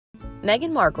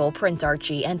Meghan Markle, Prince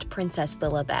Archie, and Princess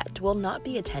Lilibet will not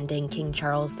be attending King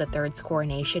Charles III's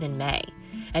coronation in May,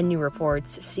 and new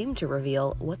reports seem to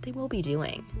reveal what they will be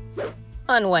doing.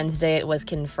 On Wednesday, it was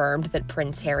confirmed that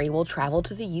Prince Harry will travel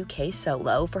to the UK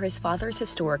solo for his father's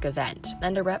historic event,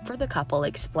 and a rep for the couple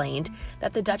explained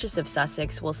that the Duchess of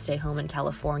Sussex will stay home in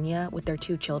California with their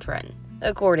 2 children.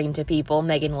 According to People,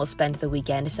 Meghan will spend the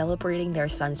weekend celebrating their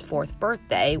son's 4th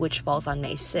birthday, which falls on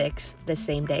May 6th, the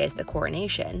same day as the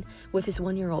coronation, with his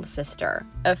 1-year-old sister.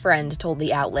 A friend told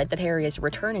the outlet that Harry is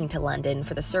returning to London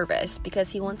for the service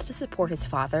because he wants to support his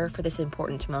father for this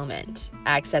important moment.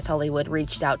 Access Hollywood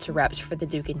reached out to reps for the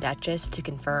Duke and Duchess to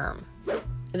confirm.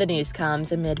 The news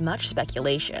comes amid much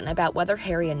speculation about whether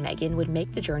Harry and Meghan would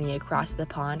make the journey across the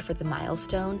pond for the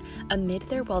milestone amid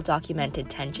their well-documented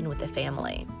tension with the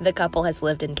family. The couple has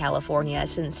lived in California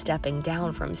since stepping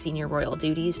down from senior royal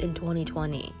duties in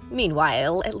 2020.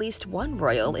 Meanwhile, at least one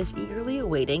royal is eagerly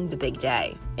awaiting the big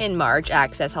day. In March,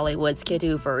 Access Hollywood's Kit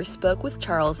Hoover spoke with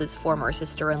Charles's former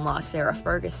sister-in-law Sarah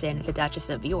Ferguson, the Duchess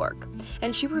of York,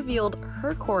 and she revealed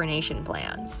her coronation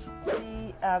plans.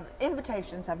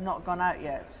 Invitations have not gone out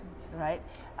yet, right?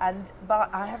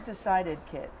 But I have decided,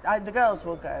 Kit, the girls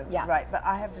will go, yeah. Right? But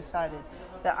I have decided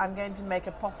that I'm going to make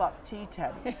a pop-up tea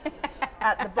tent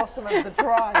at the bottom of the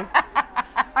drive.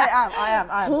 I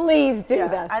am. Please do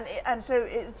this. And so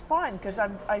it's fine because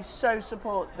I so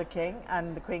support the King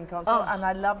and the Queen Consort, and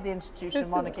I love the institution of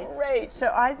monarchy. Great.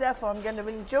 So therefore I'm going to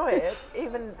enjoy it,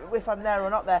 even if I'm there or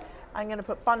not there. I'm going to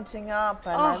put bunting up,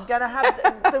 and I'm going to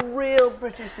have the real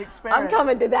British experience. I'm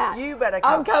coming to that. You better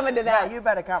come. I'm coming to that. Yeah, you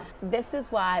better come. This is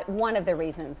why, one of the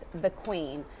reasons the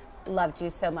Queen loved you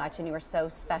so much and you were so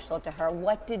special to her.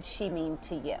 What did she mean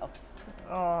to you?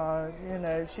 Oh, you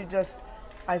know, she just,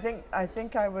 I think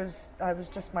I was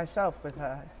just myself with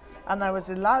her. And I was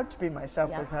allowed to be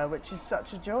myself with her, which is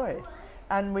such a joy.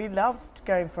 And we loved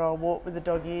going for our walk with the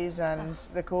doggies and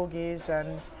the corgis,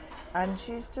 and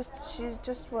she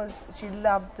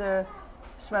loved the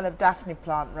smell of daphne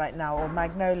plant right now, or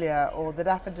magnolia, or the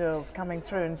daffodils coming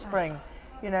through in spring,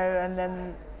 you know. And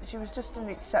then she was just an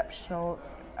exceptional.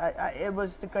 It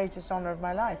was the greatest honour of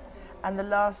my life. And the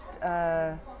last,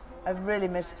 I've really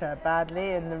missed her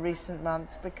badly in the recent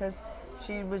months because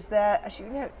she was there.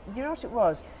 You know what it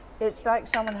was? It's like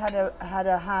someone had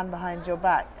a hand behind your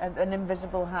back, an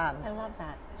invisible hand. I love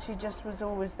that. She just was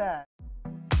always there.